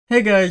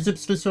Hey guys,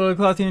 it's the Solo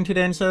Cloth here, and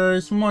today in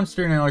this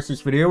monster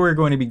analysis video, we're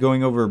going to be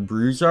going over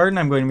Bruzard, and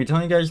I'm going to be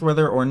telling you guys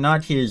whether or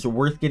not he is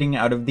worth getting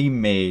out of the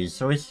maze.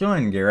 So let's go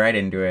and get right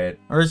into it.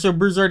 Alright, so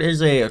Bruzard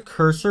is a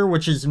cursor,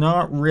 which is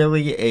not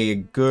really a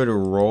good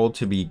role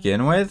to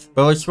begin with.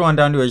 But let's go on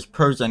down to his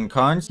pros and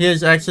cons. He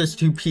has access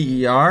to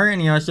PER,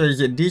 and he also has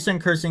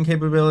decent cursing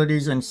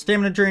capabilities and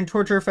stamina drain,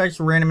 torture effects,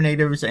 random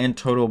natives, and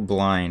total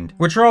blind,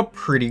 which are all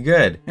pretty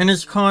good. And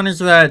his con is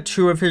that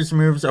 2 of his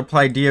moves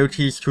apply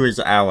DOTs to his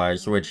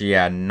allies, which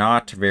yeah,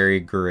 not very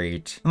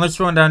great. And let's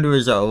go on down to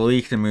his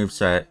leaked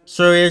moveset.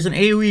 So he has an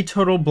AoE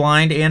total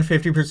blind and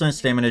 50%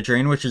 stamina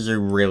drain, which is a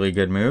really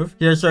good move.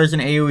 He also has an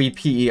AoE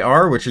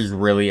PER, which is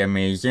really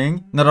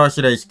amazing. That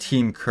also does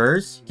team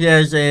curse. He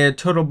has a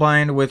total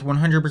blind with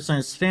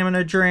 100%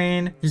 stamina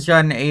drain. He's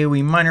got an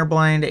AoE minor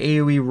blind,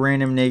 AoE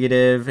random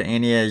negative,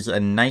 and he has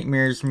a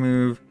nightmares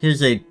move. He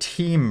has a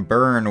team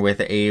burn with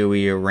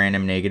AoE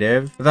random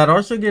negative. That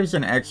also gives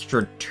an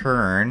extra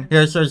turn. He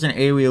also has an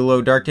AoE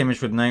low dark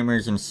damage with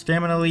nightmares and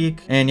stamina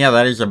leak, and yeah,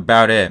 that is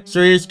about it.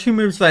 So he has 2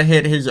 moves that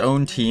hit his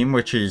own team,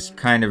 which is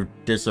kind of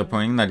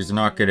disappointing. That is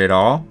not good at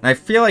all. I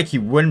feel like he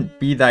wouldn't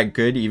be that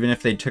good even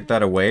if they took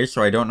that away,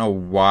 so I don't know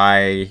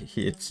why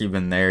it's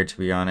even there, to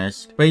be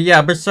honest. But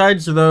yeah,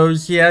 besides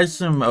those, he has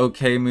some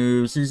okay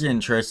moves. He's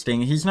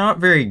interesting. He's not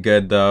very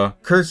good though.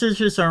 Cursors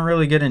just aren't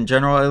really good in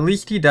general. At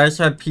least he does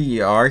have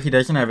PER. He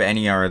doesn't have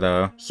NER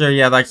though, so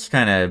yeah, that's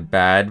kind of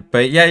bad.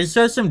 But yeah, he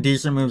has some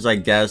decent moves, I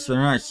guess. They're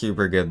not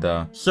super good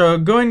though. So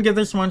go and get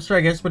this monster,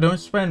 I guess, but don't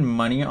spend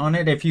money on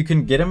it. If you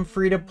can get him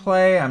free to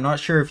play, I'm not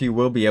sure if you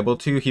will be able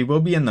to. He will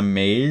be in the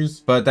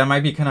maze, but that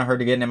might be kind of hard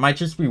to get, and it might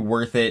just be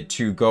worth it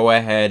to go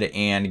ahead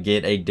and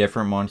get a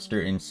different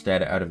monster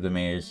instead out of the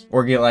maze,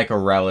 or get like a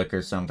relic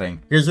or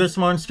something, because this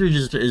monster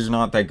just is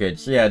not that good.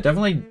 So yeah,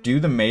 definitely do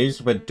the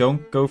maze, but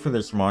don't go for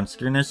this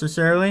monster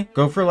necessarily.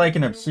 Go for like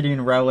an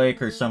obsidian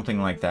relic or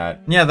something like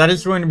that. Yeah, that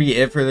is going to be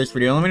it for this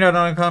video. Let me know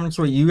down in the comments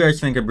what you guys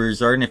think of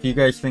Bruzard, and if you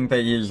guys think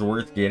that he is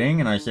worth getting,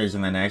 and I see you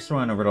in the next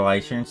one. Over to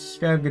like, share, and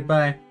subscribe.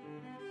 Goodbye.